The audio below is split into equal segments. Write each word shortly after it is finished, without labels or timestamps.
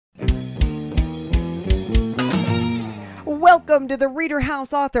Welcome to the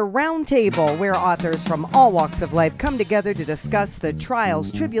ReaderHouse Author Roundtable, where authors from all walks of life come together to discuss the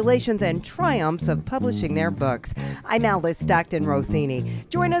trials, tribulations, and triumphs of publishing their books. I'm Alice Stockton Rossini.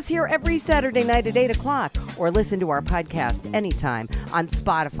 Join us here every Saturday night at 8 o'clock, or listen to our podcast anytime on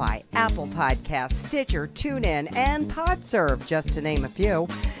Spotify, Apple Podcasts, Stitcher, TuneIn, and PodServe, just to name a few.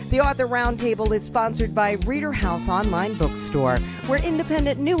 The Author Roundtable is sponsored by ReaderHouse Online Bookstore, where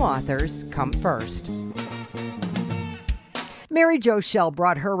independent new authors come first. Mary Jo Schell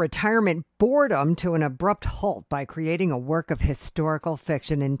brought her retirement boredom to an abrupt halt by creating a work of historical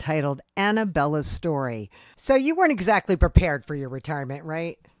fiction entitled Annabella's Story. So you weren't exactly prepared for your retirement,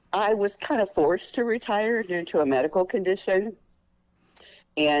 right? I was kind of forced to retire due to a medical condition,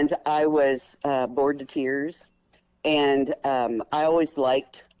 and I was bored to tears. And I always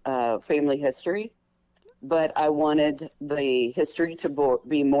liked family history, but I wanted the history to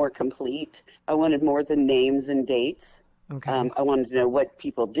be more complete. I wanted more than names and dates. Okay. I wanted to know what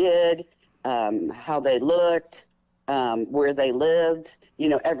people did, how they looked, where they lived,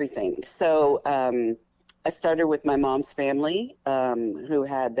 everything. So I started with my mom's family,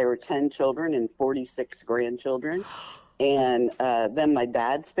 there were 10 children and 46 grandchildren. And then my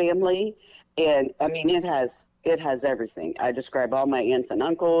dad's family. And I mean, it has everything. I describe all my aunts and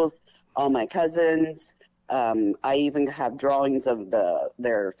uncles, all my cousins. I even have drawings of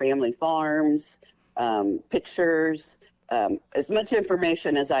their family farms, pictures. As much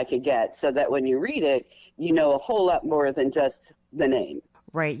information as I could get so that when you read it, you know a whole lot more than just the name.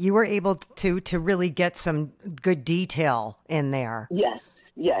 Right. You were able to really get some good detail in there. Yes.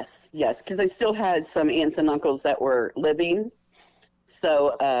 Because I still had some aunts and uncles that were living.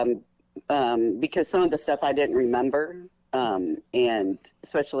 So, because some of the stuff I didn't remember, and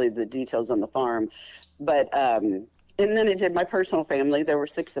especially the details on the farm. But, and then it did my personal family. There were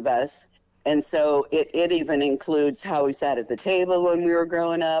 6 of us. And so it even includes how we sat at the table when we were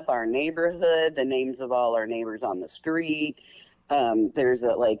growing up, our neighborhood, the names of all our neighbors on the street. There's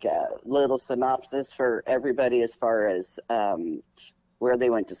a little synopsis for everybody as far as where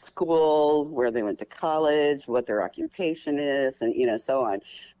they went to school, where they went to college, what their occupation is, and so on.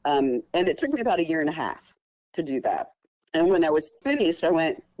 And it took me about 1.5 years to do that. And when I was finished, I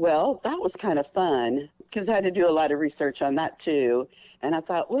went, well, that was kind of fun, because I had to do a lot of research on that too. And I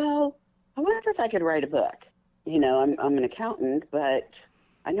thought, well, I wonder if I could write a book. I'm an accountant, but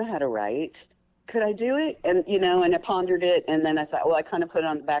I know how to write. Could I do it? And, and I pondered it. And then I thought, well, I kind of put it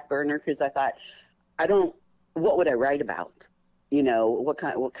on the back burner because I thought, what would I write about?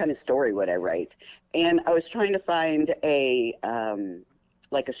 What kind of story would I write? And I was trying to find a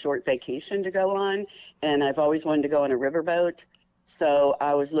short vacation to go on. And I've always wanted to go on a riverboat. So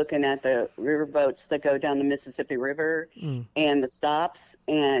I was looking at the riverboats that go down the Mississippi River and the stops,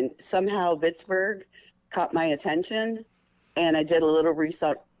 and somehow Vicksburg caught my attention, and I did a little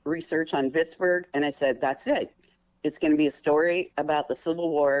research on Vicksburg, and I said, that's it. It's going to be a story about the Civil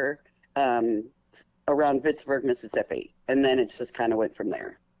War around Vicksburg, Mississippi. And then it just kind of went from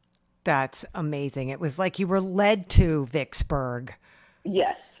there. That's amazing. It was like you were led to Vicksburg.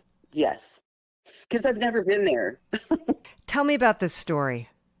 Yes. Because I've never been there. Tell me about this story.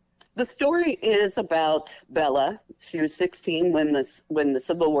 The story is about Bella. She was 16 when the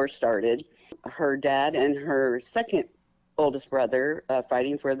Civil War started. Her dad and her second oldest brother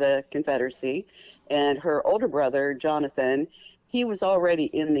fighting for the Confederacy, and her older brother, Jonathan, he was already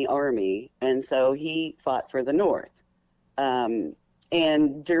in the Army, and so he fought for the North. And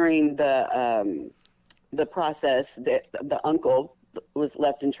during the process, the uncle was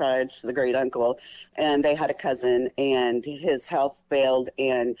left in charge, the great uncle, and they had a cousin, and his health failed,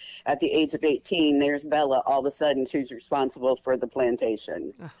 and at the age of 18, there's Bella. All of a sudden, she's responsible for the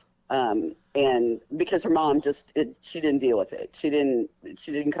plantation. And because her mom she didn't deal with it. She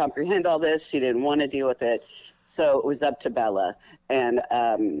didn't comprehend all this. She didn't want to deal with it. So it was up to Bella. And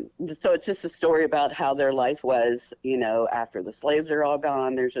so it's just a story about how their life was, after the slaves are all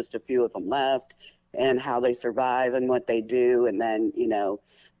gone. There's just a few of them left, and how they survive and what they do. And then,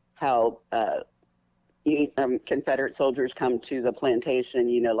 how Confederate soldiers come to the plantation,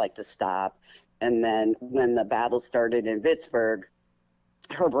 to stop. And then when the battle started in Vicksburg,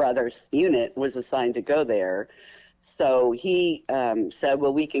 her brother's unit was assigned to go there. So he said,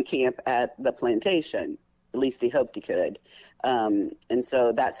 well, we can camp at the plantation. At least he hoped he could. And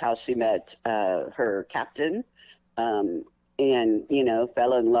so that's how she met her captain. And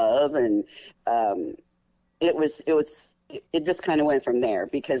fell in love, and it just kind of went from there,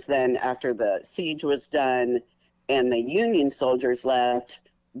 because then after the siege was done and the Union soldiers left,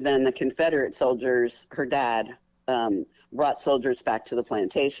 then the Confederate soldiers, her dad brought soldiers back to the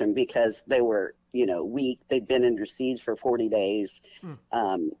plantation because they were, weak. They'd been under siege for 40 days.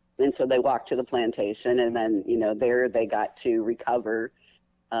 And so they walked to the plantation, and then, there they got to recover.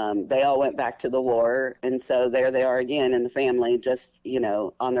 They all went back to the war. And so there they are again in the family, just,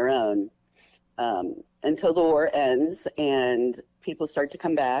 on their own, until the war ends and people start to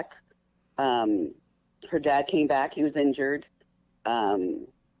come back. Her dad came back. He was injured.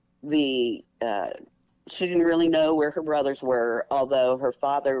 She didn't really know where her brothers were, although her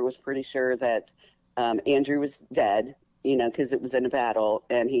father was pretty sure that Andrew was dead, because it was in a battle,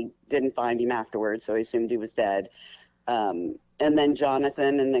 and he didn't find him afterwards, so he assumed he was dead. And then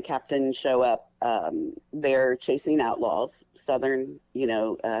Jonathan and the captain show up. They're chasing outlaws, Southern,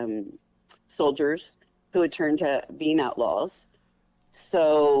 soldiers who had turned to being outlaws.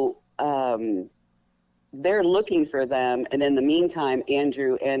 So they're looking for them, and in the meantime,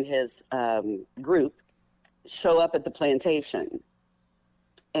 Andrew and his group show up at the plantation.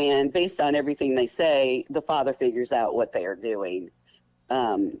 And based on everything they say, the father figures out what they are doing.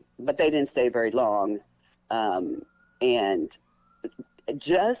 But they didn't stay very long. And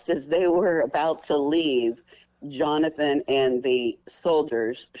just as they were about to leave, Jonathan and the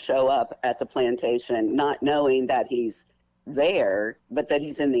soldiers show up at the plantation, not knowing that he's there, but that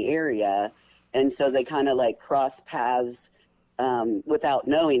he's in the area. And so they kind of like cross paths without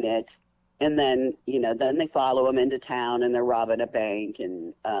knowing it. And then, then they follow him into town, and they're robbing a bank.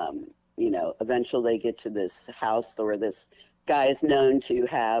 And, eventually they get to this house where this guy is known to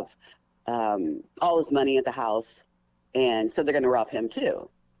have all his money at the house. And so they're going to rob him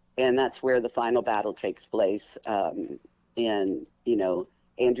too. And that's where the final battle takes place. And,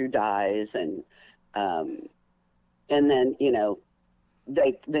 Andrew dies. And then,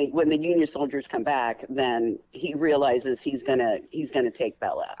 they when the Union soldiers come back, then he realizes he's gonna take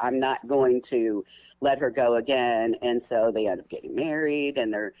Bella. I'm not going to let her go again. And so they end up getting married,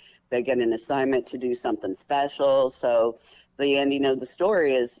 and they get an assignment to do something special. So the ending of the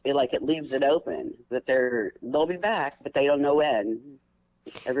story is it leaves it open that they'll be back, but they don't know when.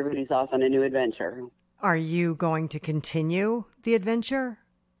 Everybody's off on a new adventure. Are you going to continue the adventure?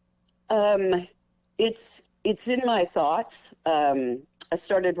 It's in my thoughts. I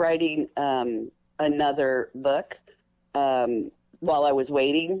started writing another book while I was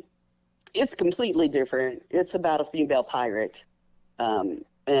waiting. It's completely different. It's about a female pirate. And,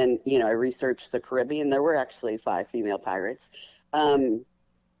 I researched the Caribbean. There were actually 5 female pirates.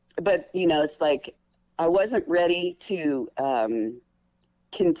 But, it's like I wasn't ready to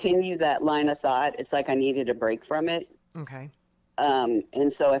continue that line of thought. It's like I needed a break from it. Okay.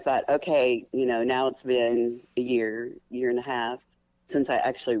 And so I thought, okay, now it's been a year and a half since I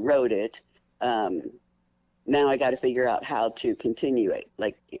actually wrote it. Now I got to figure out how to continue it.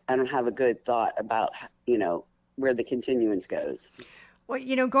 Like, I don't have a good thought about, where the continuance goes.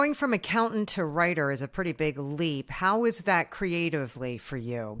 Well, going from accountant to writer is a pretty big leap. How is that creatively for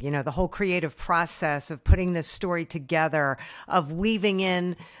you? The whole creative process of putting this story together, of weaving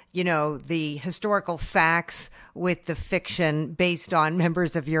in, the historical facts with the fiction based on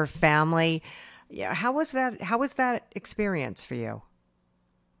members of your family. How was that experience for you?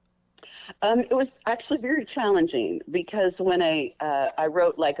 It was actually very challenging because when I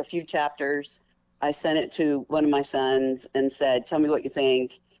wrote like a few chapters, I sent it to one of my sons and said, "Tell me what you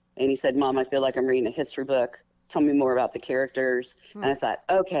think." And he said, "Mom, I feel like I'm reading a history book. Tell me more about the characters." And I thought,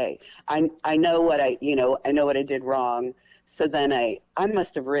 okay, I know what I know what I did wrong. So then I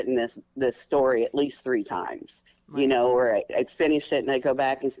must have written this story at least 3 times, where I'd finish it and I'd go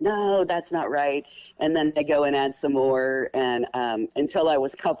back and say, "No, that's not right." And then I go and add some more, and until I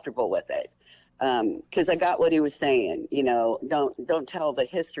was comfortable with it. Because I got what he was saying, don't tell the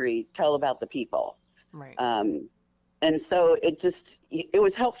history, tell about the people. Right. And so it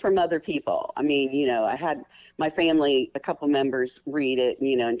was help from other people. I mean, I had my family, a couple members read it,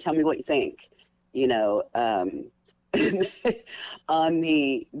 and tell me what you think, on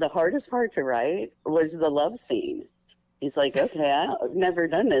the hardest part to write was the love scene. He's like, "Okay, I've never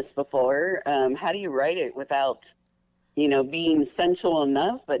done this before. How do you write it without, being sensual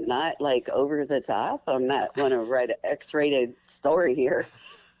enough, but not like over the top? I'm not want to write an X-rated story here."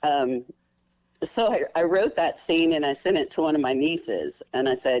 So I wrote that scene and I sent it to one of my nieces and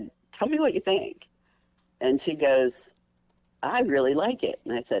I said, "Tell me what you think." And she goes, "I really like it."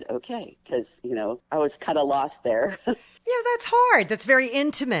 And I said, "Okay," because, I was kind of lost there. Yeah, that's hard. That's very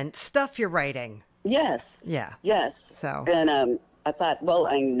intimate stuff you're writing. Yes. Yeah. Yes. So. And I thought, well,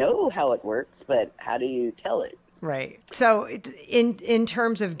 I know how it works, but how do you tell it? Right. So in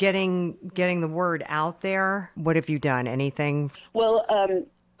terms of getting the word out there, what have you done? Anything? Well,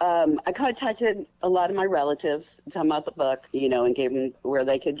 I contacted a lot of my relatives, talking about the book, and gave them where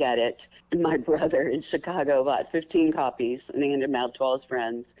they could get it. My brother in Chicago bought 15 copies and handed them out to all his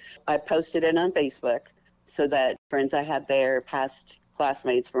friends. I posted it on Facebook so that friends I had there, past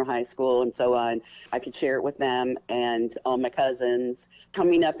classmates from high school and so on, I could share it with them and all my cousins.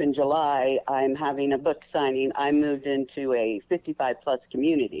 Coming up in July, I'm having a book signing. I moved into a 55 plus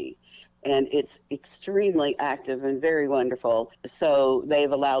community, and it's extremely active and very wonderful. So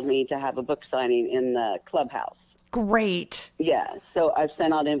they've allowed me to have a book signing in the clubhouse. Great. Yeah, so I've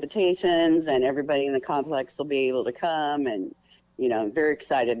sent out invitations, and everybody in the complex will be able to come, and I'm very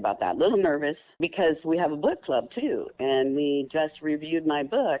excited about that. A little nervous because we have a book club too, and we just reviewed my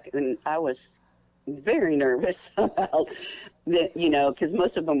book, and I was very nervous about that, because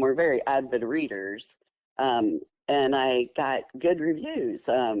most of them were very avid readers. And I got good reviews.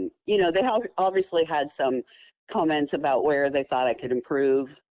 They obviously had some comments about where they thought I could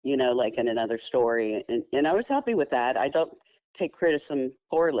improve, like in another story. And I was happy with that. I don't take criticism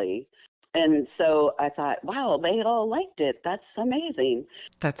poorly. And so I thought, wow, they all liked it. That's amazing.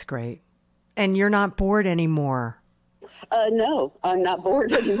 That's great. And you're not bored anymore. No, I'm not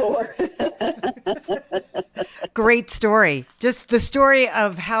bored anymore. Great story. Just the story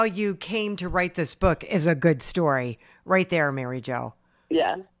of how you came to write this book is a good story right there, Mary Jo.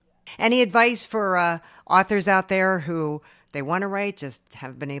 Yeah. Any advice for authors out there who they want to write, just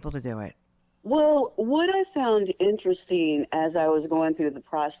haven't been able to do it? Well, what I found interesting as I was going through the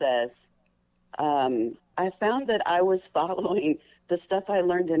process, I found that I was following the stuff I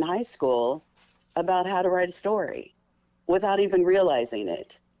learned in high school about how to write a story without even realizing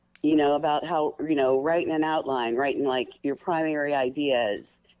it, about how, writing an outline, writing like your primary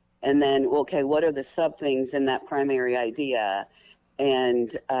ideas, and then, okay, what are the sub things in that primary idea? And,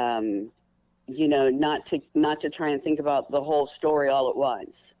 not to try and think about the whole story all at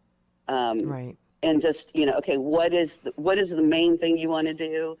once. Right. And just, okay, what is the main thing you want to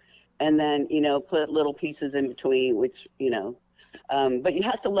do? And then, put little pieces in between, which, but you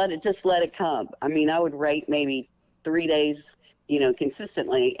have to let it come. I mean, I would write maybe 3 days,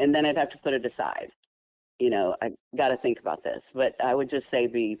 consistently, and then I'd have to put it aside. I got to think about this, but I would just say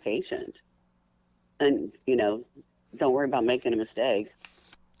be patient and, don't worry about making a mistake.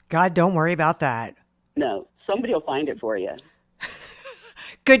 God, don't worry about that. No, somebody will find it for you.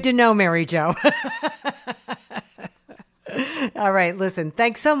 Good to know, Mary Jo. All right, listen,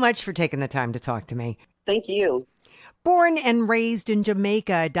 thanks so much for taking the time to talk to me. Thank you. Born and raised in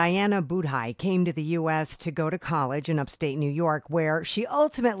Jamaica, Diana Budhai came to the U.S. to go to college in upstate New York, where she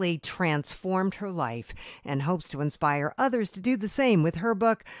ultimately transformed her life and hopes to inspire others to do the same with her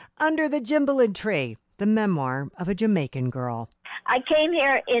book, Under the Jimbalid Tree, the memoir of a Jamaican girl. I came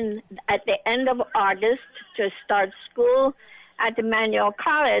here at the end of August to start school at Emmanuel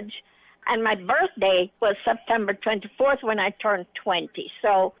College, and my birthday was September 24th when I turned 20.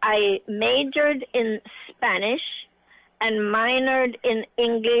 So I majored in Spanish and minored in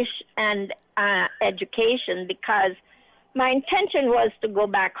English and education because my intention was to go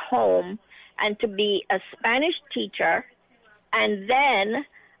back home and to be a Spanish teacher, and then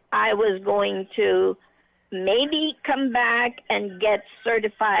I was going to maybe come back and get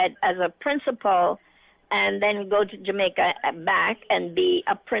certified as a principal and then go to Jamaica back and be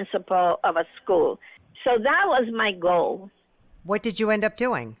a principal of a school. So that was my goal. What did you end up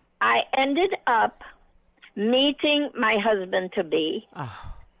doing? I ended up meeting my husband-to-be,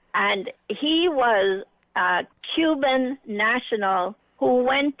 and he was a Cuban national who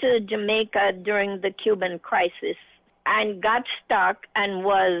went to Jamaica during the Cuban crisis and got stuck and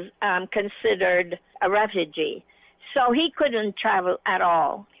was considered a refugee. So he couldn't travel at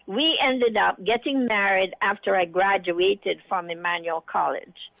all. We ended up getting married after I graduated from Emmanuel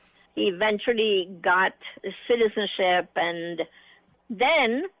College. He eventually got citizenship, and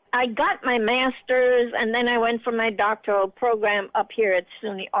then I got my master's, and then I went for my doctoral program up here at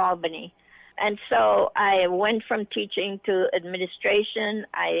SUNY Albany. And so I went from teaching to administration.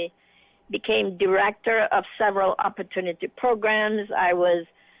 I became director of several opportunity programs. I was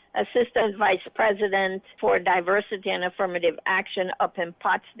assistant vice president for diversity and affirmative action up in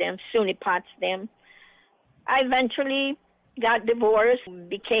Potsdam, SUNY Potsdam. I eventually got divorced,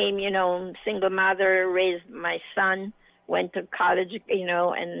 became, single mother, raised my son, went to college,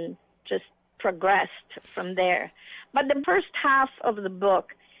 and just progressed from there. But the first half of the book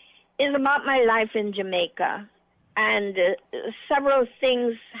is about my life in Jamaica. And several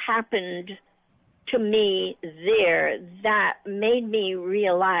things happened to me there that made me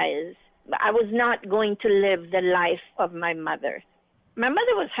realize I was not going to live the life of my mother. My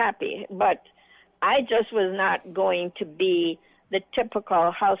mother was happy, but I just was not going to be the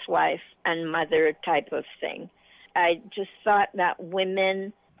typical housewife and mother type of thing. I just thought that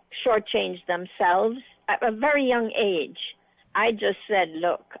women shortchanged themselves at a very young age. I just said,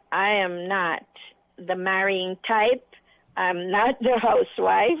 look, I am not the marrying type. I'm not the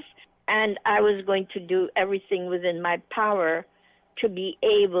housewife. And I was going to do everything within my power to be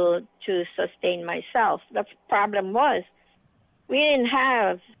able to sustain myself. The problem was we didn't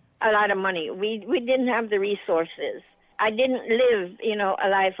have a lot of money. We didn't have the resources. I didn't live, a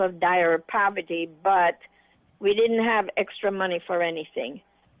life of dire poverty, but we didn't have extra money for anything.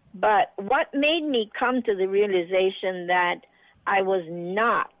 But what made me come to the realization that I was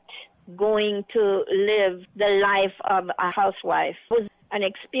not going to live the life of a housewife was an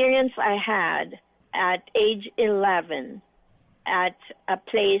experience I had at age 11 at a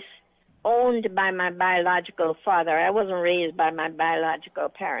place owned by my biological father. I wasn't raised by my biological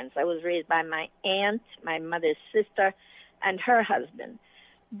parents. I was raised by my aunt, my mother's sister, and her husband.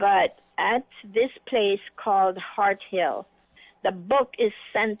 But at this place called Hart Hill, the book is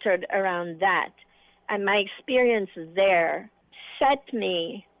centered around that. And my experience there set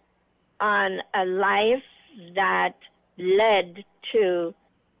me on a life that led to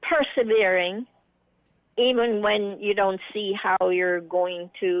persevering, even when you don't see how you're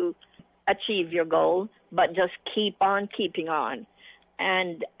going to achieve your goal, but just keep on keeping on.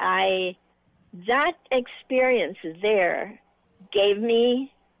 And that experience there gave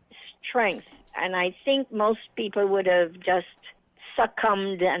me strength. And I think most people would have just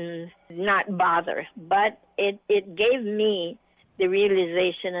succumbed and not bother. But it gave me the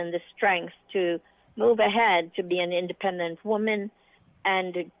realization and the strength to move ahead, to be an independent woman,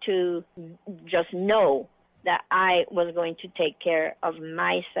 and to just know that I was going to take care of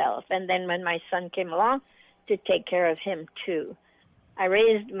myself. And then when my son came along, to take care of him too. I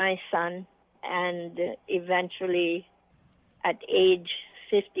raised my son, and eventually at age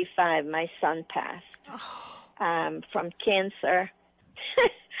 55, my son passed from cancer.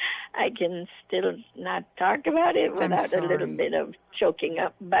 I can still not talk about it without a little bit of choking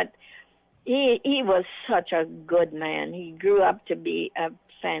up, but he was such a good man. He grew up to be a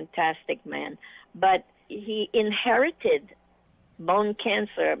fantastic man, but he inherited bone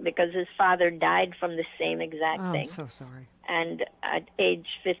cancer because his father died from the same exact thing. I'm so sorry. And at age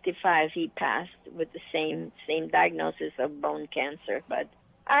 55, he passed with the same diagnosis of bone cancer. But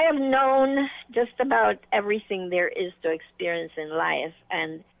I have known just about everything there is to experience in life,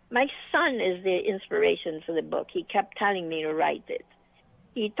 and my son is the inspiration for the book. He kept telling me to write it.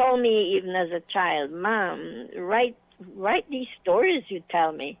 He told me even as a child, Mom, write these stories you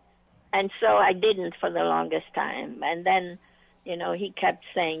tell me. And so I didn't for the longest time. And then, he kept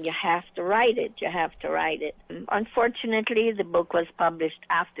saying, you have to write it, you have to write it. Unfortunately, the book was published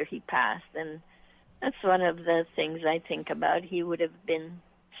after he passed, and that's one of the things I think about. He would have been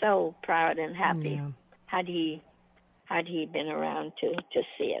so proud and happy had he been around to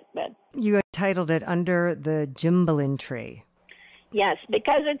see it. But you titled it Under the Gimbalin Tree. Yes,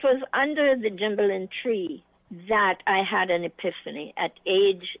 because it was under the Gimbalin tree that I had an epiphany at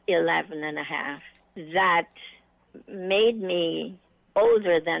age 11 and a half that made me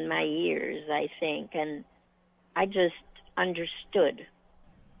older than my years, I think, and I just understood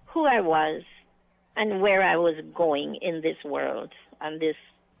who I was and where I was going in this world, on this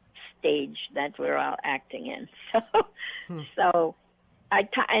stage that we're all acting in. So I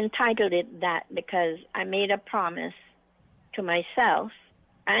entitled it that because I made a promise to myself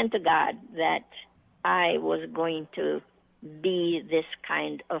and to God that I was going to be this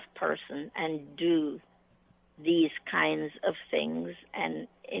kind of person and do these kinds of things. And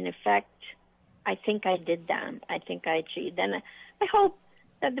in effect, I think I did that. I think I achieved. And I hope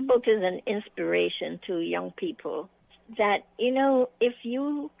that the book is an inspiration to young people that, if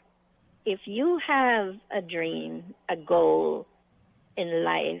you have a dream, a goal in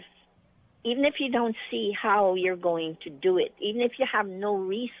life, even if you don't see how you're going to do it, even if you have no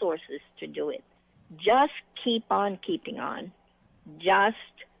resources to do it, just keep on keeping on. Just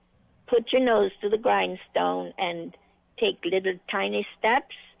put your nose to the grindstone and take little tiny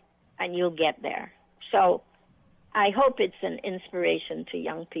steps, and you'll get there. So I hope it's an inspiration to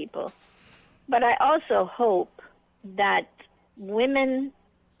young people. But I also hope that women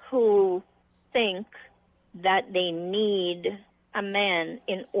who think that they need a man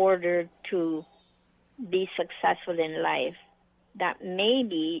in order to be successful in life, that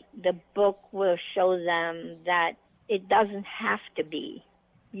maybe the book will show them that it doesn't have to be.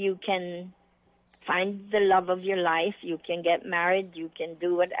 You can find the love of your life, you can get married, you can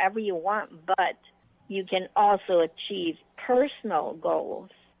do whatever you want, but you can also achieve personal goals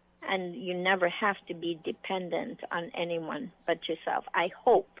and you never have to be dependent on anyone but yourself. I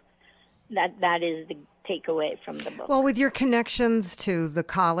hope that is the takeaway from the book. Well, with your connections to the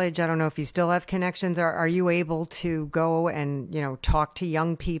college, I don't know if you still have connections. Are you able to go and, talk to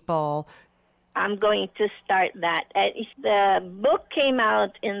young people? I'm going to start that. The book came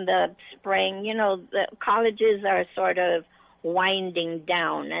out in the spring. The colleges are sort of winding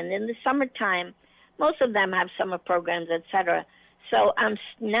down, and in the summertime, most of them have summer programs, etc. So I'm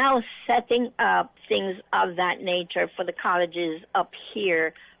now setting up things of that nature for the colleges up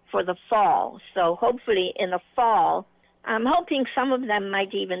here for the fall. So hopefully in the fall, I'm hoping some of them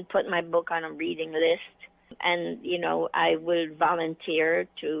might even put my book on a reading list. And, I will volunteer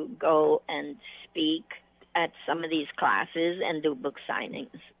to go and speak at some of these classes and do book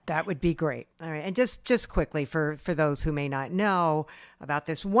signings. That would be great. All right. And just quickly, for those who may not know about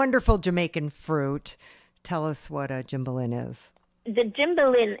this wonderful Jamaican fruit, tell us what a gimbalin is. The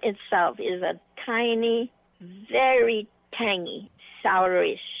gimbalin itself is a tiny, very tangy,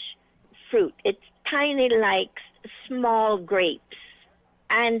 sourish fruit. It's tiny like small grapes.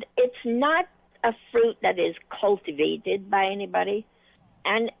 And it's not a fruit that is cultivated by anybody.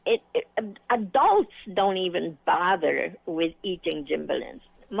 And adults don't even bother with eating gimbalins.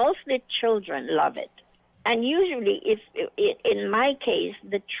 Mostly children love it. And usually, in my case,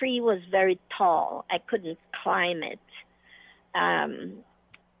 the tree was very tall. I couldn't climb it.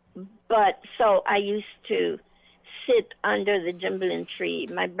 But so I used to sit under the gimbalin tree.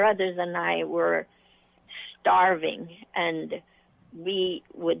 My brothers and I were starving, and we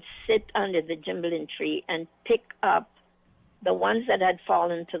would sit under the gimbalin tree and pick up the ones that had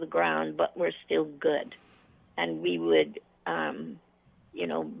fallen to the ground but were still good. And we would,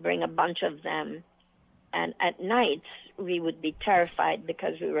 bring a bunch of them. And at nights, we would be terrified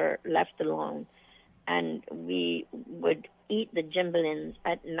because we were left alone. And we would eat the gimbalins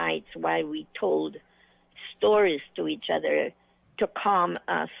at nights while we told stories to each other to calm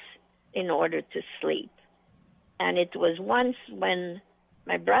us in order to sleep. And it was once when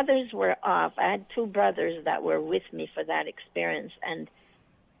my brothers were off. I had two brothers that were with me for that experience. And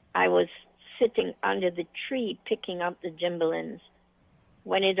I was sitting under the tree picking up the gimbalins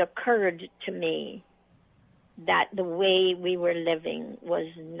when it occurred to me that the way we were living was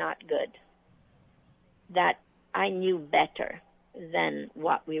not good, that I knew better than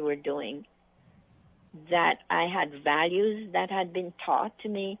what we were doing, that I had values that had been taught to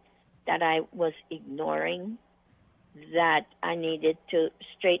me that I was ignoring, that I needed to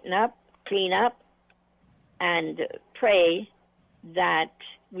straighten up, clean up, and pray that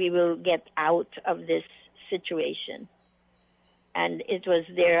we will get out of this situation. And it was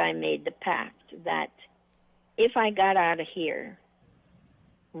there I made the pact that if I got out of here,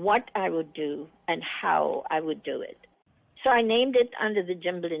 what I would do and how I would do it. So I named it Under the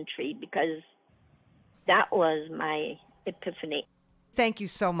Gimbalin Tree because that was my epiphany. Thank you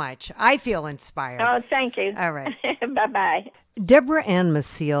so much. I feel inspired. Oh, thank you. All right. Bye-bye. Debra Ann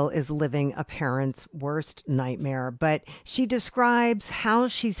Maciel is living a parent's worst nightmare, but she describes how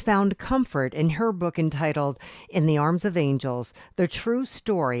she's found comfort in her book entitled In the Arms of Angels, The True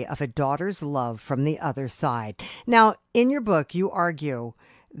Story of a Daughter's Love from the Other Side. Now, in your book, you argue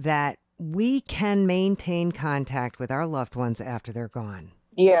that we can maintain contact with our loved ones after they're gone.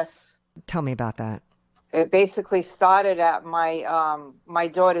 Yes. Tell me about that. It basically started at my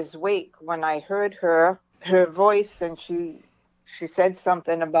daughter's wake when I heard her voice, and she said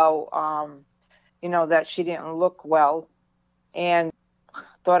something about that she didn't look well, and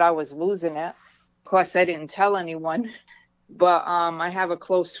thought I was losing it. Of course, I didn't tell anyone, but I have a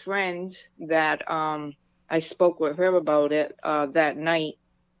close friend that I spoke with her about it that night,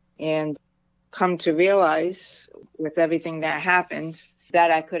 and come to realize with everything that happened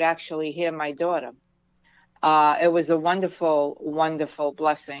that I could actually hear my daughter. It was a wonderful, wonderful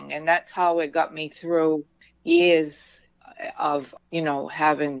blessing. And that's how it got me through years of,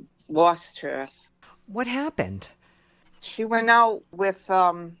 having lost her. What happened? She went out with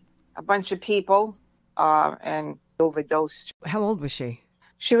a bunch of people and overdosed. How old was she?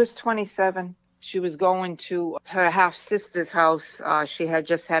 She was 27. She was going to her half-sister's house. She had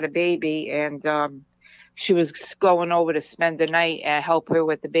just had a baby, and she was going over to spend the night and help her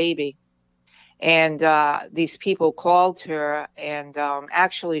with the baby. And these people called her, and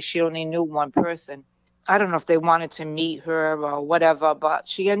actually she only knew one person. I don't know if they wanted to meet her or whatever, but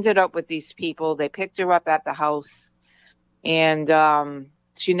she ended up with these people. They picked her up at the house, and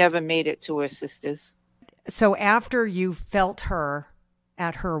she never made it to her sister's. So after you felt her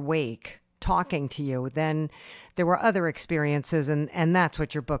at her wake talking to you, then there were other experiences, and that's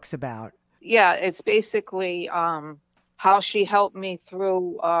what your book's about. Yeah, it's basically how she helped me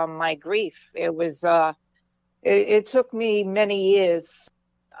through my grief. It took me many years.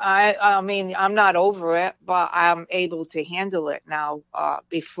 I mean, I'm not over it, but I'm able to handle it now.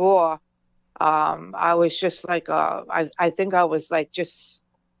 Before, I was just like, I think I was like just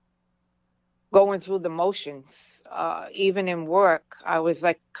going through the motions. Even in work, I was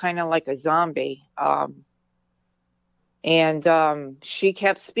like kind of like a zombie. And she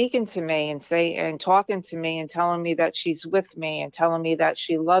kept speaking to me and talking to me and telling me that she's with me and telling me that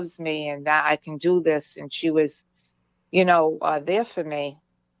she loves me and that I can do this. And she was, there for me.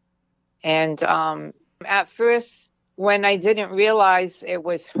 And at first, when I didn't realize it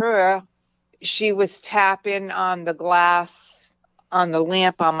was her, she was tapping on the glass on the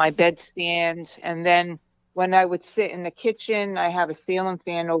lamp on my bedstand. And then when I would sit in the kitchen, I have a ceiling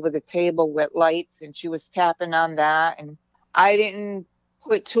fan over the table with lights, and she was tapping on that. And I didn't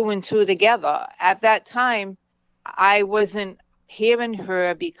put two and two together. At that time, I wasn't hearing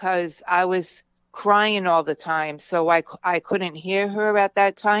her because I was crying all the time. So I couldn't hear her at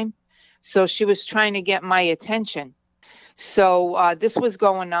that time. So she was trying to get my attention. So this was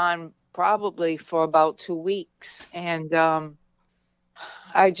going on probably for about 2 weeks. And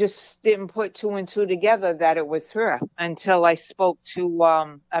I just didn't put two and two together that it was her until I spoke to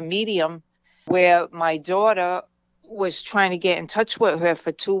a medium where my daughter was trying to get in touch with her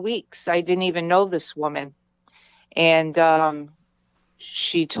for 2 weeks. I didn't even know this woman. And my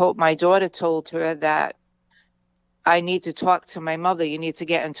daughter told her that I need to talk to my mother. You need to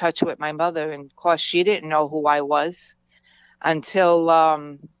get in touch with my mother. And of course, she didn't know who I was until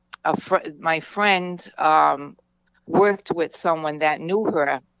my friend worked with someone that knew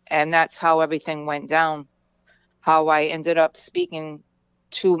her. And that's how everything went down, how I ended up speaking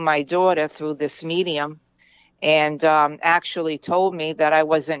to my daughter through this medium, and actually told me that I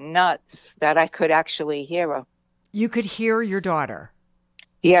wasn't nuts, that I could actually hear her. You could hear your daughter?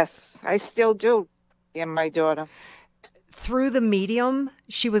 Yes, I still do hear my daughter. Through the medium,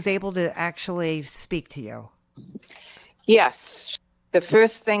 she was able to actually speak to you? Yes. The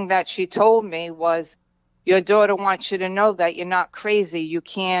first thing that she told me was, your daughter wants you to know that you're not crazy. You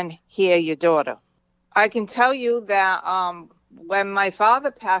can hear your daughter. I can tell you that when my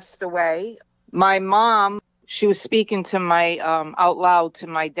father passed away, my mom, she was speaking to my out loud to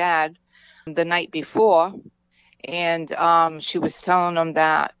my dad the night before, and she was telling him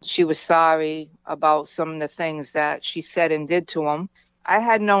that she was sorry about some of the things that she said and did to him. I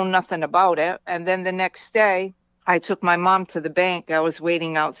had known nothing about it. And then the next day, I took my mom to the bank. I was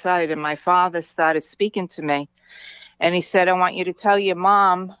waiting outside, and my father started speaking to me. And he said, I want you to tell your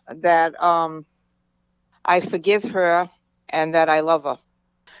mom that I forgive her and that I love her.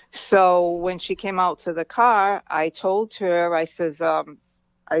 So when she came out to the car, I told her, I says,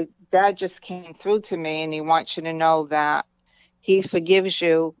 Dad just came through to me, and he wants you to know that he forgives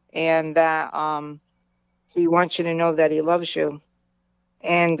you and that he wants you to know that he loves you.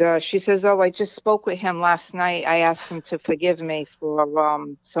 And she says, I just spoke with him last night. I asked him to forgive me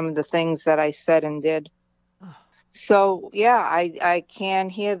for some of the things that I said and did. So, yeah, I can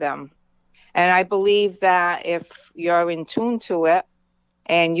hear them. And I believe that if you're in tune to it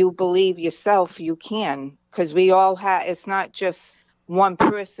and you believe yourself, you can. Because we all have, it's not just one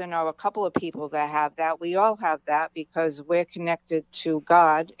person or a couple of people that have that. We all have that because we're connected to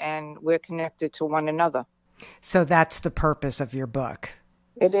God and we're connected to one another. So that's the purpose of your book.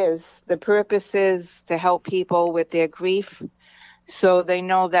 It is. The purpose is to help people with their grief so they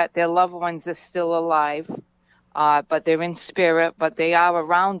know that their loved ones are still alive, but they're in spirit, but they are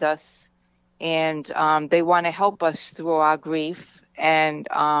around us, and they want to help us through our grief, and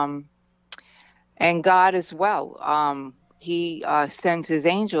God as well. He sends his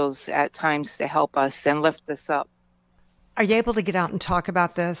angels at times to help us and lift us up. Are you able to get out and talk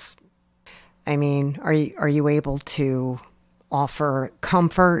about this? I mean, are you able to offer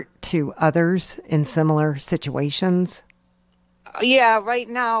comfort to others in similar situations? Yeah, right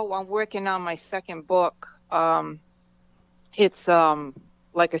now I'm working on my second book. It's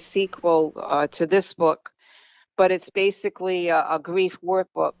like a sequel to this book, but it's basically a grief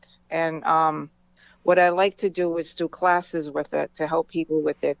workbook. And what I like to do is do classes with it to help people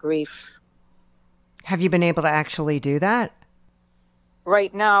with their grief. Have you been able to actually do that?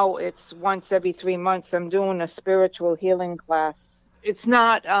 Right now, it's once every 3 months. I'm doing a spiritual healing class. It's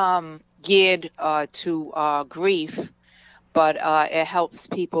not geared to grief, but it helps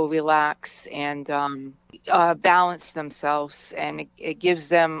people relax and balance themselves. And it gives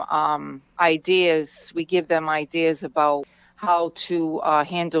them ideas. We give them ideas about how to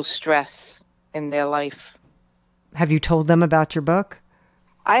handle stress in their life. Have you told them about your book?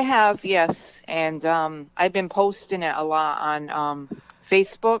 I have, yes. And I've been posting it a lot on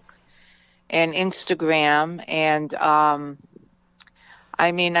Facebook and Instagram. And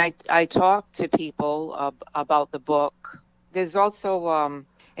I mean, I talk to people about the book. There's also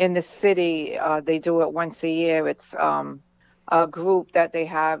in the city, they do it once a year. It's a group that they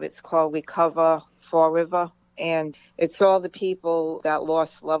have. It's called Recover Forever. And it's all the people that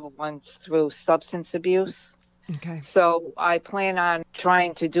lost loved ones through substance abuse. Okay. So I plan on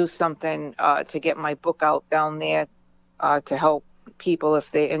trying to do something to get my book out down there to help people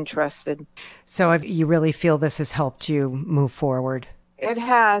if they're interested. So you really feel this has helped you move forward? It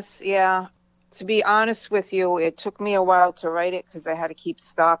has, yeah. To be honest with you, it took me a while to write it because I had to keep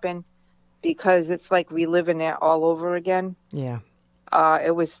stopping because it's like reliving it all over again. Yeah.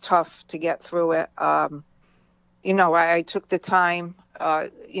 It was tough to get through it. I took the time,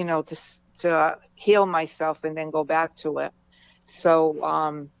 to heal myself and then go back to it.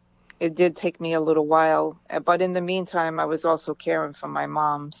 So it did take me a little while. But in the meantime, I was also caring for my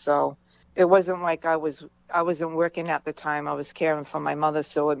mom. So it wasn't like I wasn't working at the time. I was caring for my mother.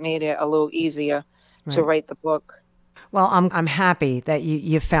 So it made it a little easier to write the book. Well, I'm happy that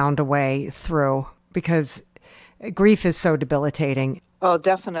you found a way through because grief is so debilitating. Oh,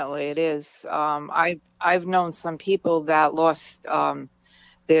 definitely it is. I've known some people that lost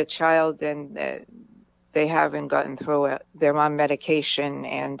their child and they haven't gotten through it. They're on medication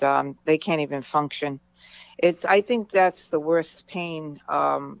and they can't even function. I think that's the worst pain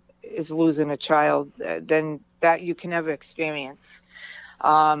is losing a child than that you can ever experience.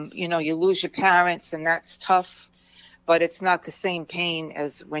 You lose your parents and that's tough, but it's not the same pain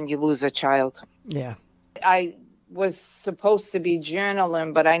as when you lose a child. Yeah. I was supposed to be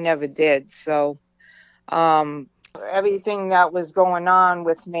journaling, but I never did. So everything that was going on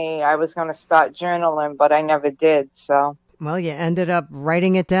with me, I was going to start journaling, but I never did. So. Well, you ended up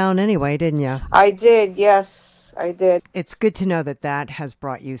writing it down anyway, didn't you? I did. Yes, I did. It's good to know that has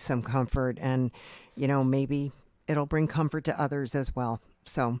brought you some comfort and, maybe it'll bring comfort to others as well.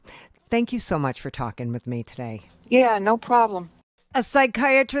 So thank you so much for talking with me today. Yeah, no problem. A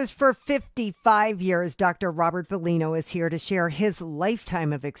psychiatrist for 55 years, Dr. Robert Bellino is here to share his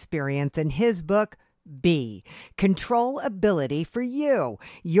lifetime of experience in his book, B, Control Ability for You,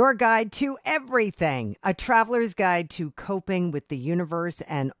 Your Guide to Everything, a traveler's guide to coping with the universe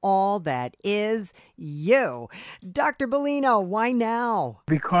and all that is you. Dr. Bellino, why now?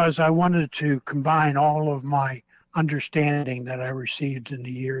 Because I wanted to combine all of my understanding that I received in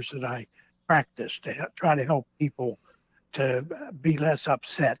the years that I practiced to try to help people to be less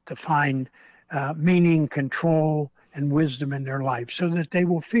upset, to find meaning, control, and wisdom in their life so that they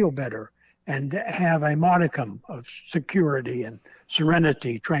will feel better and have a modicum of security and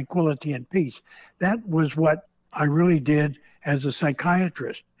serenity, tranquility, and peace. That was what I really did as a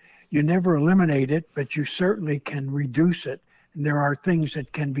psychiatrist. You never eliminate it, but you certainly can reduce it. And there are things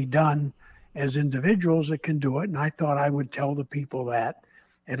that can be done as individuals that can do it. And I thought I would tell the people that,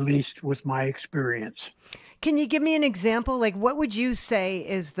 at least with my experience. Can you give me an example? Like, what would you say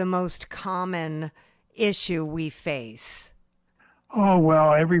is the most common issue we face? Oh,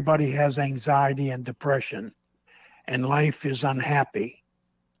 well, everybody has anxiety and depression, and life is unhappy,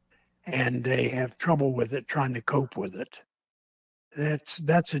 and they have trouble with it, trying to cope with it.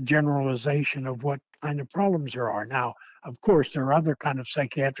 That's a generalization of what kind of problems there are. Now, of course, there are other kind of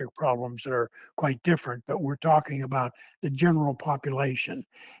psychiatric problems that are quite different, but we're talking about the general population.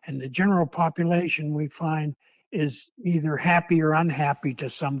 And the general population we find is either happy or unhappy to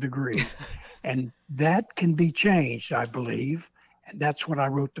some degree. And that can be changed, I believe. And that's what I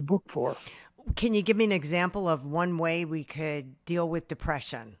wrote the book for. Can you give me an example of one way we could deal with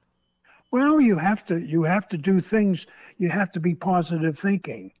depression? Well, you have to do things. You have to be positive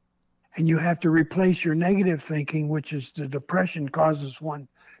thinking. And you have to replace your negative thinking, which is the depression causes one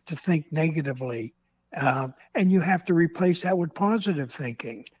to think negatively. And you have to replace that with positive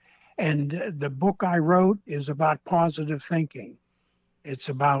thinking. And the book I wrote is about positive thinking. It's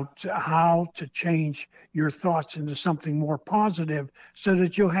about how to change your thoughts into something more positive so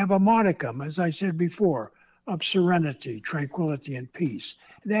that you'll have a modicum, as I said before, of serenity, tranquility, and peace.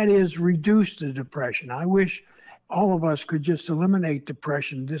 That is, reduce the depression. I wish all of us could just eliminate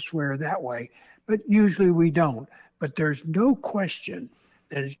depression this way or that way, but usually we don't. But there's no question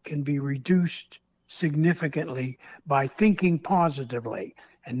that it can be reduced significantly by thinking positively.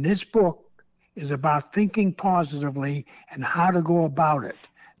 And this book is about thinking positively and how to go about it.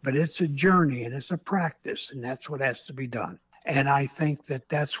 But it's a journey and it's a practice, and that's what has to be done. And I think that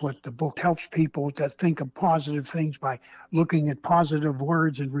that's what the book helps people to think of positive things by looking at positive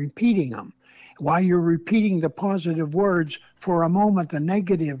words and repeating them. While you're repeating the positive words, for a moment, the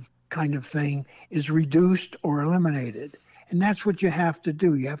negative kind of thing is reduced or eliminated. And that's what you have to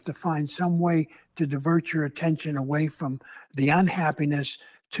do. You have to find some way to divert your attention away from the unhappiness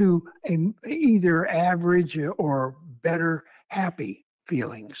to either average or better happy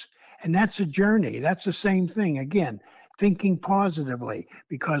feelings. And that's a journey. That's the same thing. Again, thinking positively,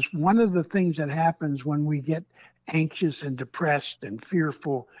 because one of the things that happens when we get anxious and depressed and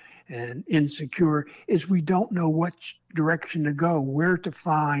fearful and insecure is we don't know which direction to go, where to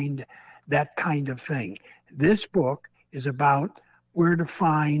find that kind of thing. This book is about where to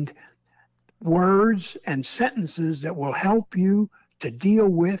find words and sentences that will help you to deal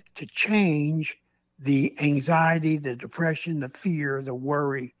with, to change the anxiety, the depression, the fear, the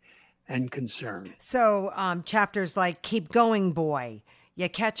worry, and concern. So chapters like Keep Going, Boy, You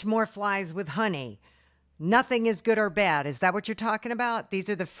Catch More Flies with Honey, Nothing is Good or Bad. Is that what you're talking about?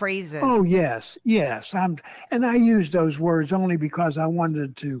 These are the phrases. Oh, yes. And I use those words only because I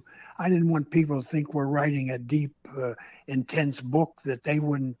didn't want people to think we're writing a deep, intense book that they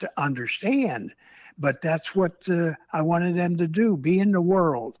wouldn't understand. But that's what I wanted them to do, be in the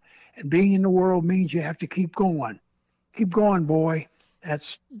world. And being in the world means you have to keep going. Keep going, boy.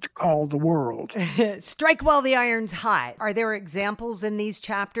 That's called the world. Strike while the iron's hot. Are there examples in these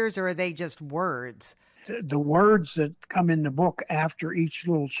chapters, or are they just words? The words that come in the book after each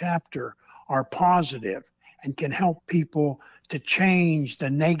little chapter are positive and can help people to change the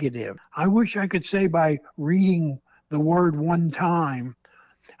negative. I wish I could say by reading the word one time,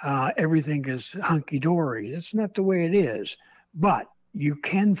 everything is hunky-dory. That's not the way it is, but you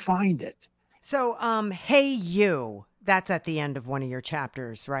can find it. So, Hey You, that's at the end of one of your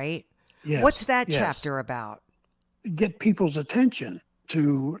chapters, right? Yes. What's that chapter about? Get people's attention,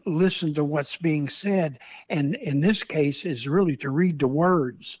 to listen to what's being said. And in this case is really to read the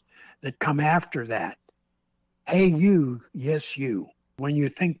words that come after that. Hey, you, yes, you. When you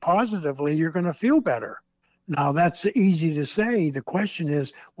think positively, you're going to feel better. Now, that's easy to say. The question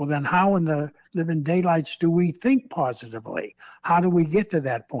is, well, then how in the living daylights do we think positively? How do we get to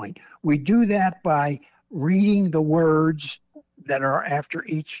that point? We do that by reading the words that are after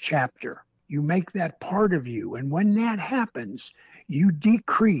each chapter. You make that part of you. And when that happens, you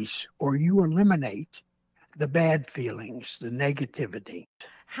decrease or you eliminate the bad feelings, the negativity.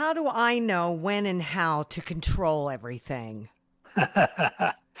 How do I know when and how to control everything?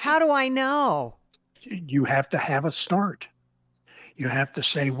 How do I know? You have to have a start. You have to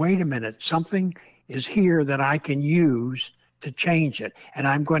say, wait a minute, something is here that I can use to change it. And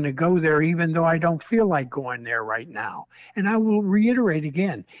I'm going to go there even though I don't feel like going there right now. And I will reiterate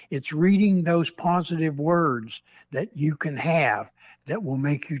again, it's reading those positive words that you can have that will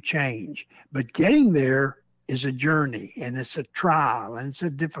make you change. But getting there is a journey, and it's a trial, and it's a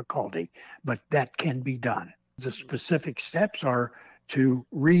difficulty, but that can be done. The specific steps are to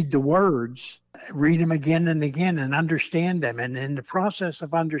read the words, read them again and again, and understand them. And in the process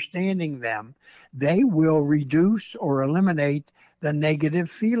of understanding them, they will reduce or eliminate the negative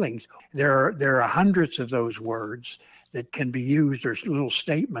feelings. There are hundreds of those words that can be used, or little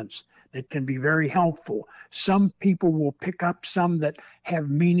statements that can be very helpful. Some people will pick up some that have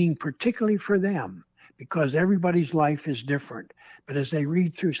meaning particularly for them, because everybody's life is different. But as they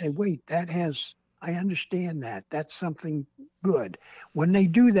read through, say, wait, I understand that. That's something good. When they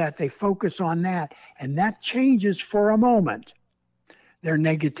do that, they focus on that, and that changes for a moment their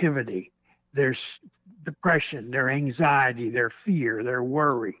negativity, their depression, their anxiety, their fear, their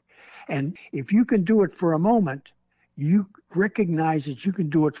worry. And if you can do it for a moment, you recognize that you can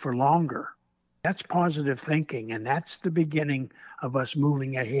do it for longer. That's positive thinking, and that's the beginning of us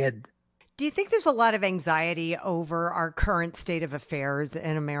moving ahead. Do you think there's a lot of anxiety over our current state of affairs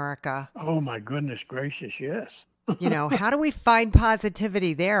in America? Oh, my goodness gracious, yes. How do we find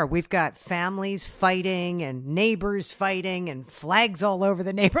positivity there? We've got families fighting and neighbors fighting and flags all over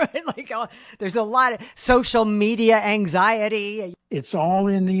the neighborhood. There's a lot of social media anxiety. It's all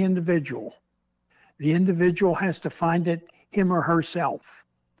in the individual. The individual has to find it him or herself.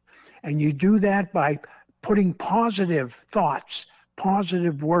 And you do that by putting positive thoughts,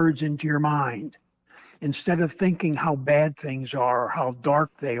 positive words into your mind, instead of thinking how bad things are, or how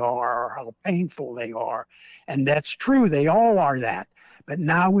dark they are, or how painful they are. And that's true, they all are that. But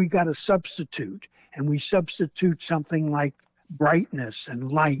now we got to substitute, and we substitute something like brightness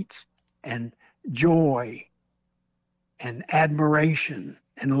and light and joy and admiration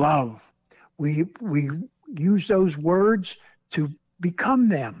and love. We use those words to become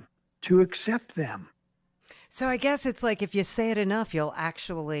them, to accept them. So I guess it's like if you say it enough, you'll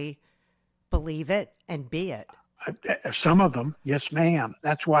actually believe it and be it. Some of them, yes, ma'am.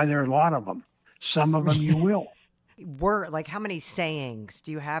 That's why there are a lot of them. Some of them you will. Like, how many sayings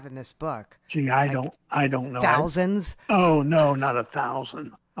do you have in this book? Gee, I don't know. Thousands? Oh, no, not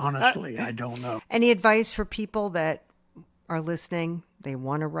 1,000. Honestly, I don't know. Any advice for people that are listening? They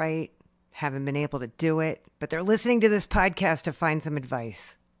want to write, haven't been able to do it, but they're listening to this podcast to find some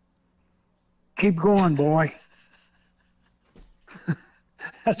advice. Keep going, boy.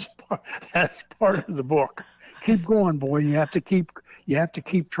 That's part of the book. Keep going, boy. You have to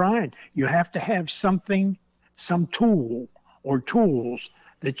keep trying. You have to have something, some tool or tools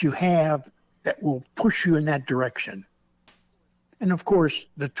that you have that will push you in that direction. And of course,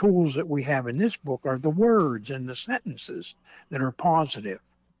 the tools that we have in this book are the words and the sentences that are positive.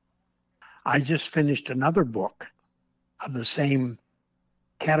 I just finished another book of the same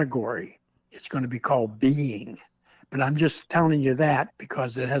category. It's going to be called Being. But I'm just telling you that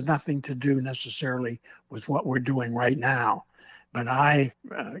because it has nothing to do necessarily with what we're doing right now. But I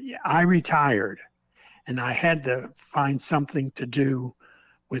retired, and I had to find something to do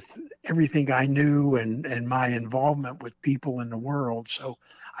with everything I knew and my involvement with people in the world. So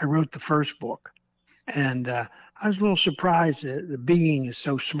I wrote the first book. And I was a little surprised that the Being is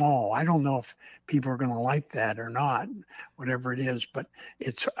so small. I don't know if people are going to like that or not, whatever it is, but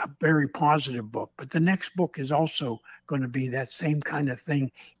it's a very positive book. But the next book is also going to be that same kind of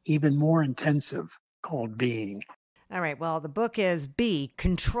thing, even more intensive, called Being. All right. Well, the book is B,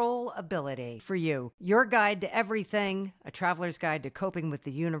 Control Ability for you. Your guide to everything, a traveler's guide to coping with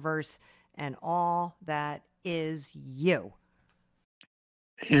the universe and all that is you.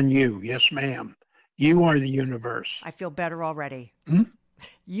 And you, yes, ma'am. You are the universe. I feel better already. Hmm?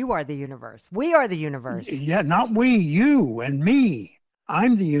 You are the universe. We are the universe. Yeah, not we, you and me.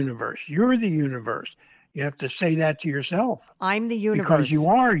 I'm the universe. You're the universe. You have to say that to yourself. I'm the universe. Because you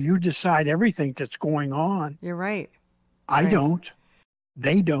are. You decide everything that's going on. You're right. I don't.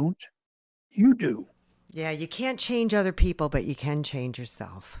 They don't. You do. Yeah, you can't change other people, but you can change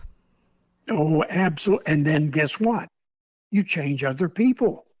yourself. Oh, absolutely. And then guess what? You change other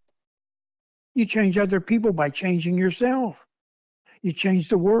people. You change other people by changing yourself. You change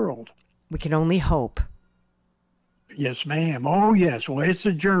the world. We can only hope. Yes, ma'am. Oh, yes. Well, it's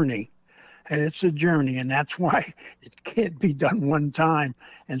a journey. It's a journey, and that's why it can't be done one time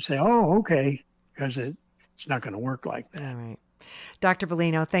and say, oh, okay, because it's not going to work like that. All right. Dr.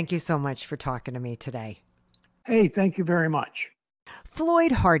 Bellino, thank you so much for talking to me today. Hey, thank you very much.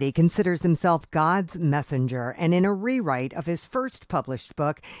 Floyd Hardy considers himself God's messenger, and in a rewrite of his first published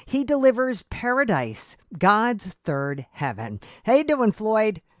book, he delivers Paradise, God's Third Heaven. How you doing,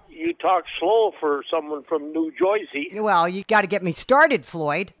 Floyd? You talk slow for someone from New Jersey. Well, you got to get me started,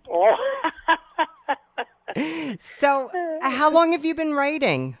 Floyd. Oh. So, how long have you been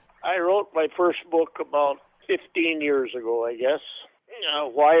writing? I wrote my first book about 15 years ago, I guess.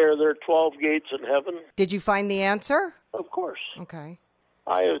 Why are there 12 gates in heaven? Did you find the answer? Of course. Okay.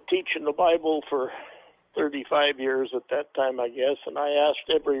 I was teaching the Bible for 35 years at that time, I guess, and I asked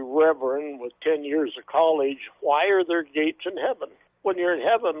every reverend with 10 years of college, why are there gates in heaven? When you're in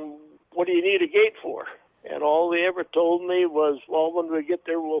heaven, what do you need a gate for? And all they ever told me was, well, when we get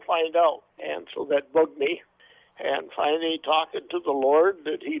there, we'll find out. And so that bugged me. And finally, talking to the Lord,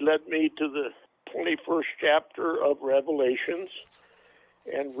 that he led me to the 21st chapter of Revelations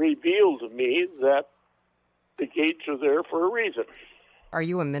and revealed to me that the gates are there for a reason. Are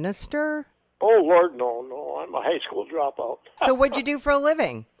you a minister? Oh, Lord, no. I'm a high school dropout. So what'd you do for a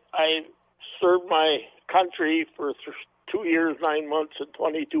living? I served my country for 2 years, 9 months, and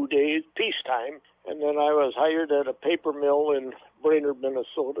 22 days, peacetime. And then I was hired at a paper mill in Brainerd,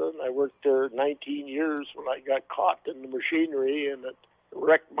 Minnesota, and I worked there 19 years when I got caught in the machinery, and it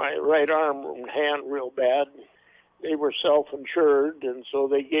wrecked my right arm and hand real bad. They were self-insured, and so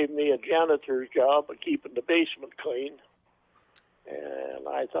they gave me a janitor's job of keeping the basement clean. And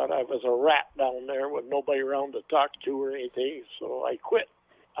I thought I was a rat down there with nobody around to talk to or anything, so I quit.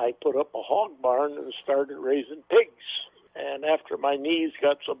 I put up a hog barn and started raising pigs. And after my knees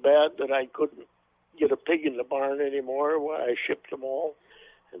got so bad that I couldn't get a pig in the barn anymore, well, I shipped them all.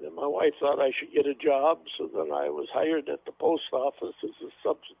 And then my wife thought I should get a job, so then I was hired at the post office as a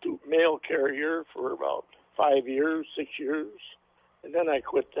substitute mail carrier for about 5 years, 6 years. And then I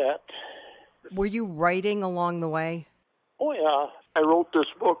quit that. Were you writing along the way? Oh, yeah. I wrote this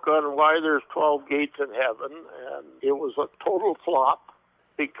book on why there's 12 gates in heaven, and it was a total flop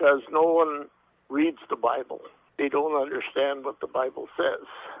because no one reads the Bible. They don't understand what the Bible says.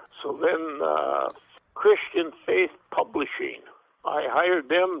 So then Christian Faith Publishing, I hired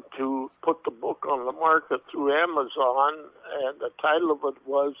them to put the book on the market through Amazon, and the title of it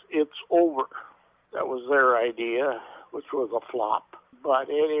was It's Over. That was their idea, which was a flop. But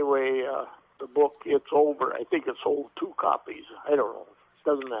anyway, the book, it's over. I think it sold 2 copies. I don't know.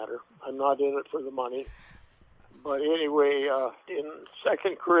 Doesn't matter. I'm not in it for the money. But anyway, in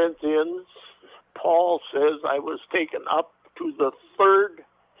 2 Corinthians, Paul says, I was taken up to the 3rd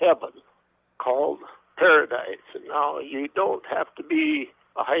heaven, called paradise. And now, you don't have to be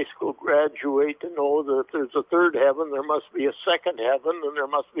a high school graduate to know that if there's a 3rd heaven, there must be a 2nd heaven, and there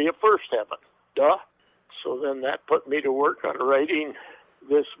must be a 1st heaven. Duh. So then that put me to work on writing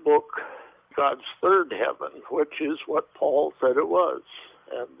this book, God's 3rd heaven, which is what Paul said it was.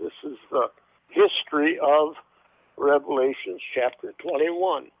 And this is the history of Revelation chapter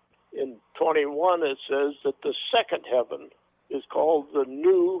 21. In 21, it says that the 2nd heaven is called the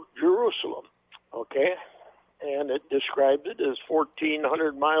New Jerusalem, okay? And it described it as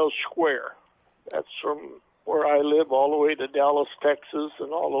 1,400 miles square. That's from where I live all the way to Dallas, Texas,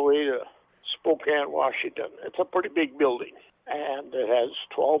 and all the way to Spokane, Washington. It's a pretty big building, and it has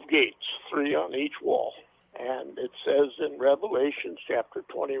 12 gates, 3 on each wall. And it says in Revelation chapter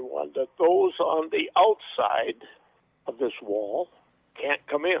 21 that those on the outside of this wall can't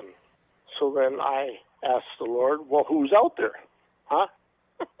come in. So then I asked the Lord, well, who's out there? Huh?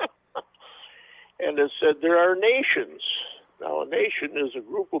 And it said there are nations. Now, a nation is a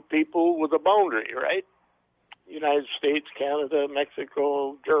group of people with a boundary, right? United States, Canada,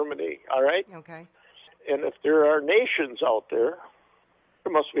 Mexico, Germany, all right? Okay. And if there are nations out there,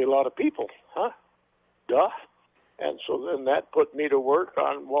 there must be a lot of people, huh? Duh. And so then that put me to work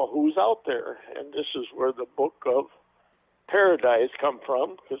on, well, who's out there? And this is where the book of Paradise come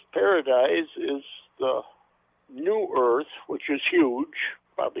from, because Paradise is the new earth, which is huge,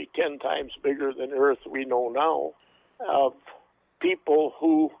 probably 10 times bigger than earth we know now, of people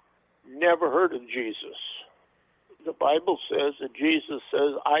who never heard of Jesus. The Bible says that Jesus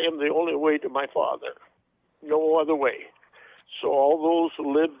says, I am the only way to my Father, no other way. So all those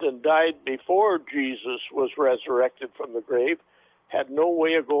who lived and died before Jesus was resurrected from the grave had no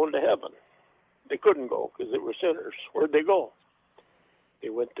way of going to heaven. They couldn't go because they were sinners. Where'd they go? They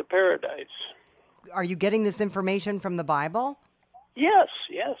went to paradise. Are you getting this information from the Bible? Yes.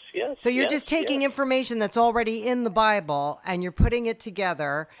 So you're just taking information that's already in the Bible and you're putting it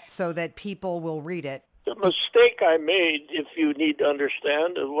together so that people will read it. The mistake I made, if you need to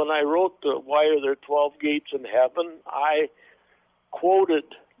understand, is when I wrote the Why Are There 12 Gates in Heaven, I quoted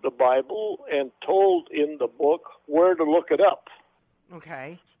the Bible and told in the book where to look it up.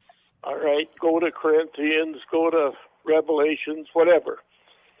 Okay. All right, go to Corinthians, go to Revelations, whatever.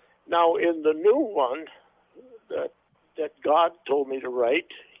 Now, in the new one that God told me to write,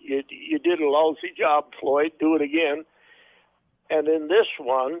 you did a lousy job, Floyd. Do it again. And in this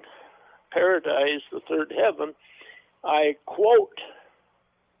one, Paradise, the 3rd heaven, I quote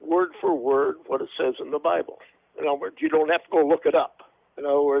word for word what it says in the Bible. In other words, you don't have to go look it up. In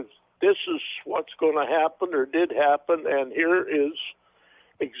other words, this is what's going to happen or did happen, and here is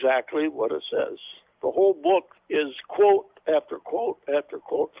exactly what it says. The whole book is quote after quote after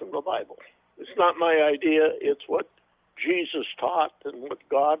quote from the Bible. It's not my idea. It's what Jesus taught and what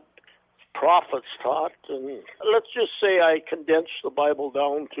God's prophets taught. And let's just say I condensed the Bible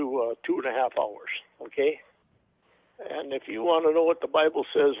down to 2.5 hours, okay? And if you want to know what the Bible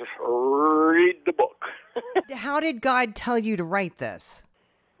says, read the book. How did God tell you to write this?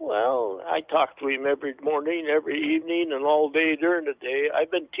 Well, I talk to him every morning, every evening, and all day during the day.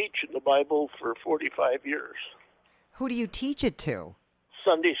 I've been teaching the Bible for 45 years. Who do you teach it to?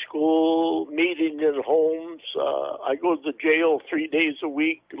 Sunday school, meeting in homes. I go to the jail 3 days a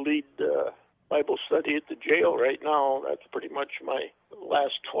week to lead Bible study at the jail right now. That's pretty much my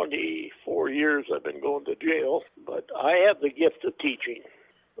last 24 years I've been going to jail. But I have the gift of teaching.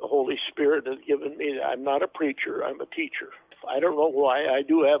 The Holy Spirit has given me that. I'm not a preacher, I'm a teacher. I don't know why. I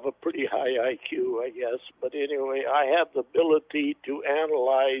do have a pretty high IQ, I guess. But anyway, I have the ability to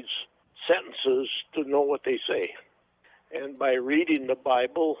analyze sentences to know what they say. And by reading the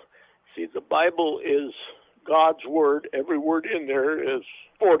Bible, see, the Bible is God's Word. Every word in there is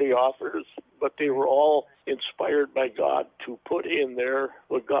 40 authors, but they were all inspired by God to put in there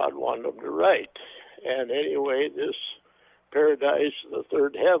what God wanted them to write. And anyway, this Paradise, the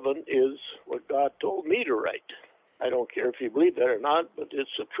 3rd heaven, is what God told me to write. I don't care if you believe that or not, but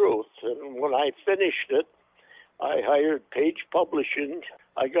it's the truth. And when I finished it, I hired Page Publishing.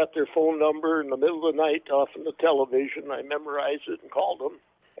 I got their phone number in the middle of the night off of the television. I memorized it and called them.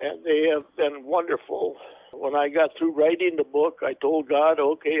 And they have been wonderful. When I got through writing the book, I told God,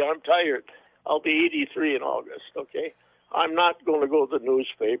 okay, I'm tired. I'll be 83 in August, okay? I'm not going to go to the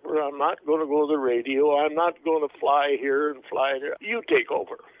newspaper. I'm not going to go to the radio. I'm not going to fly here and fly there. You take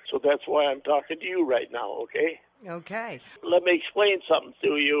over. So that's why I'm talking to you right now, okay? Okay. Let me explain something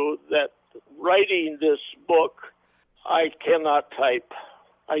to you, that writing this book, I cannot type.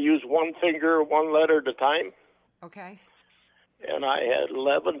 I use one finger, one letter at a time. Okay. And I had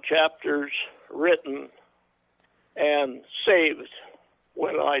 11 chapters written and saved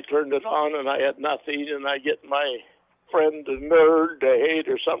when I turned it on, and I had nothing, and I get my friend, the nerd, hey,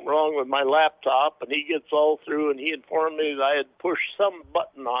 there's something wrong with my laptop, and he gets all through, and he informed me that I had pushed some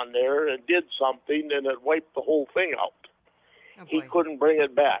button on there and did something, and it wiped the whole thing out. Oh, he couldn't bring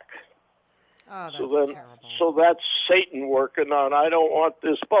it back. Oh, that's terrible. So that's Satan working on, I don't want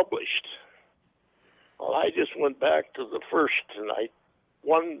this published. Well, I just went back to the first tonight,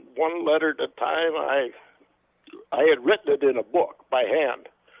 one letter at a time. I had written it in a book by hand.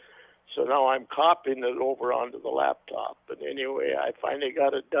 So now I'm copying it over onto the laptop. And anyway, I finally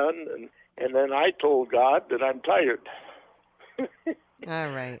got it done, and then I told God that I'm tired.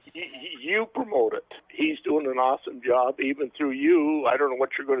 All right. You promote it. He's doing an awesome job, even through you. I don't know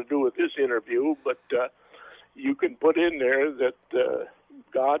what you're going to do with this interview, but you can put in there that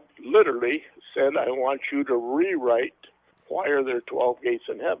God literally said, I want you to rewrite Why Are There 12 Gates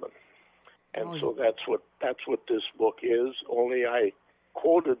in Heaven? And so that's what this book is, only I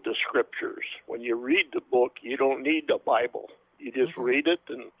quoted the scriptures. When you read the book, you don't need the Bible. You just read it,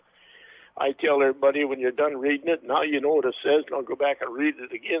 and I tell everybody when you're done reading it, now you know what it says, now go back and read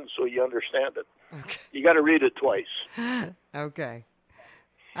it again so you understand it. Okay. You got to read it twice. Okay.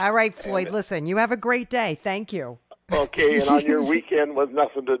 All right, Floyd, listen, you have a great day. Thank you. Okay, and on your weekend with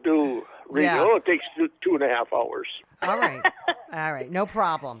nothing to do, reading, it takes 2.5 hours. All right. All right, no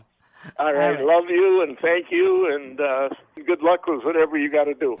problem. All right. Love you and thank you, and good luck with whatever you got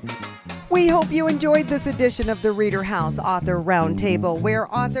to do. We hope you enjoyed this edition of the ReaderHouse Author Roundtable,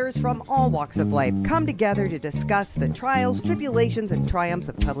 where authors from all walks of life come together to discuss the trials, tribulations, and triumphs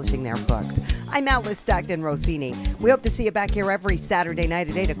of publishing their books. I'm Alice Stockton Rossini. We hope to see you back here every Saturday night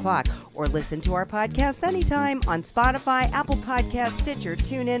at 8 o'clock, or listen to our podcast anytime on Spotify, Apple Podcasts, Stitcher,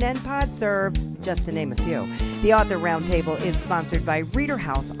 TuneIn, and PodServe, just to name a few. The Author Roundtable is sponsored by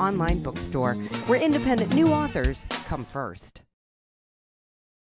ReaderHouse Online Bookstore, where independent new authors come first.